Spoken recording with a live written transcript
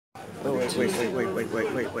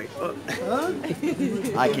Wait. Oh.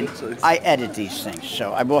 I edit these things,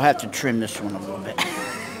 so I will have to trim this one a little bit.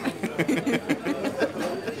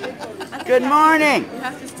 Good morning. You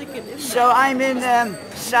have to stick it in. So I'm in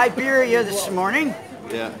Siberia this morning.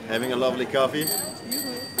 Yeah, having a lovely coffee.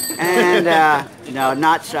 And no,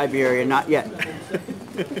 not Siberia, not yet.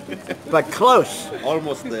 But close.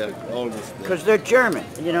 Almost there, almost there. Because they're German,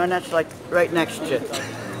 you know, and that's like right next to.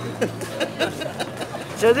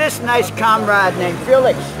 So this nice comrade named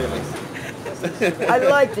Felix. I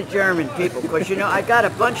like the German people because, you know, I got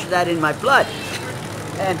a bunch of that in my blood.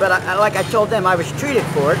 But like I told them, I was treated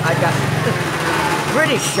for it. I got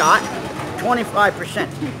British shot, 25%.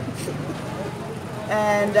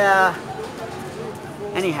 And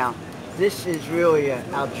anyhow, this is really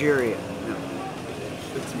Algeria.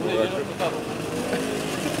 It's Morocco.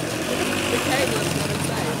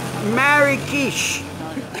 Marrakesh.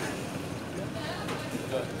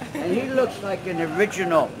 And he looks like an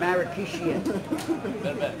original Marrakeshian.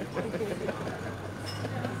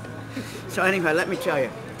 So anyway, let me tell you,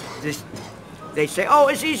 they say, oh,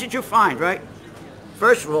 it's easy to find, right?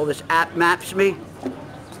 First of all, this app maps me,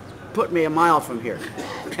 put me a mile from here.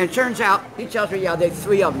 And it turns out, he tells me, yeah, there's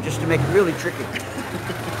 3 of them, just to make it really tricky.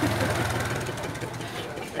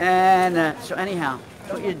 And so anyhow,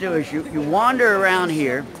 what you do is you wander around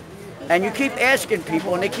here, and you keep asking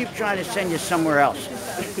people, and they keep trying to send you somewhere else.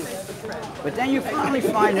 But then you finally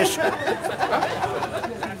find this.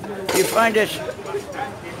 You find this.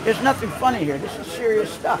 There's nothing funny here. This is serious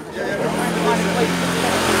stuff.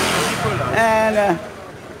 And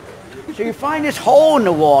so you find this hole in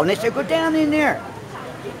the wall, and they say, go down in there.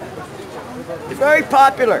 It's very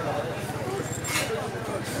popular.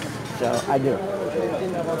 So I do.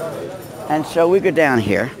 And so we go down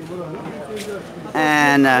here,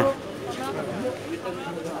 and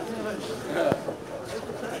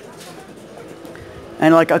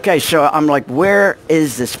like, okay, so I'm like, where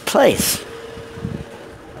is this place?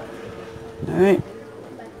 All right,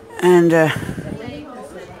 and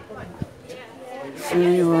so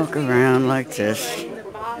you walk around like this.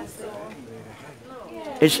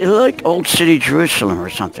 It's like Old City Jerusalem or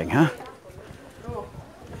something, huh?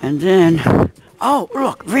 And then, oh,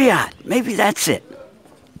 look, Riyadh. Maybe that's it.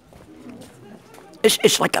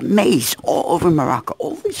 It's like a maze all over Morocco.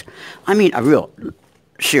 Always, I mean, a real,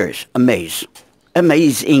 serious, a maze.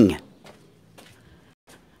 Amazing.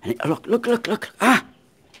 And look. Ah,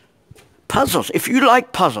 puzzles. If you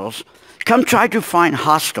like puzzles, come try to find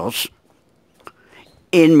hostels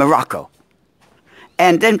in Morocco.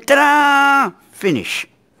 And then, ta-da, finish.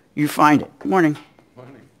 You find it. Good morning.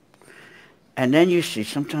 And then you see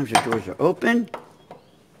sometimes the doors are open.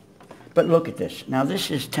 But look at this. Now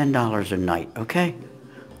this is $10 a night, okay?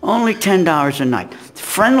 Only $10 a night.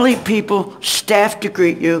 Friendly people, staff to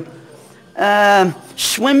greet you.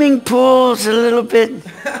 Swimming pools a little bit.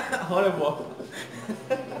 Horrible.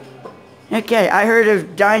 Okay, I heard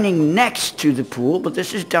of dining next to the pool, but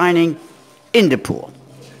this is dining in the pool.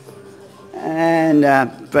 And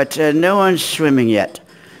but no one's swimming yet.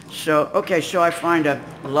 So, okay, so I find a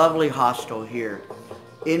lovely hostel here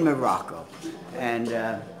in Morocco,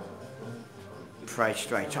 and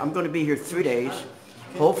priced right. So I'm going to be here 3 days.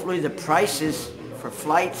 Hopefully the prices for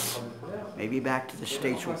flights, maybe back to the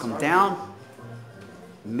States, will come down.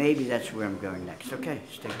 Maybe that's where I'm going next. Okay,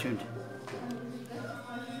 stay tuned.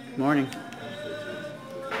 Morning.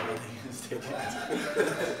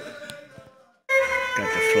 Got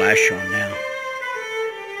the flash on now.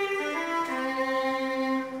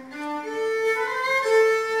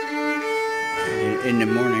 In the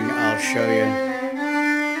morning, I'll show you.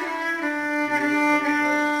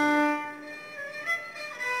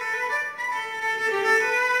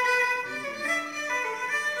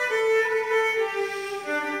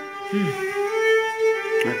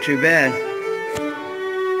 Not too bad.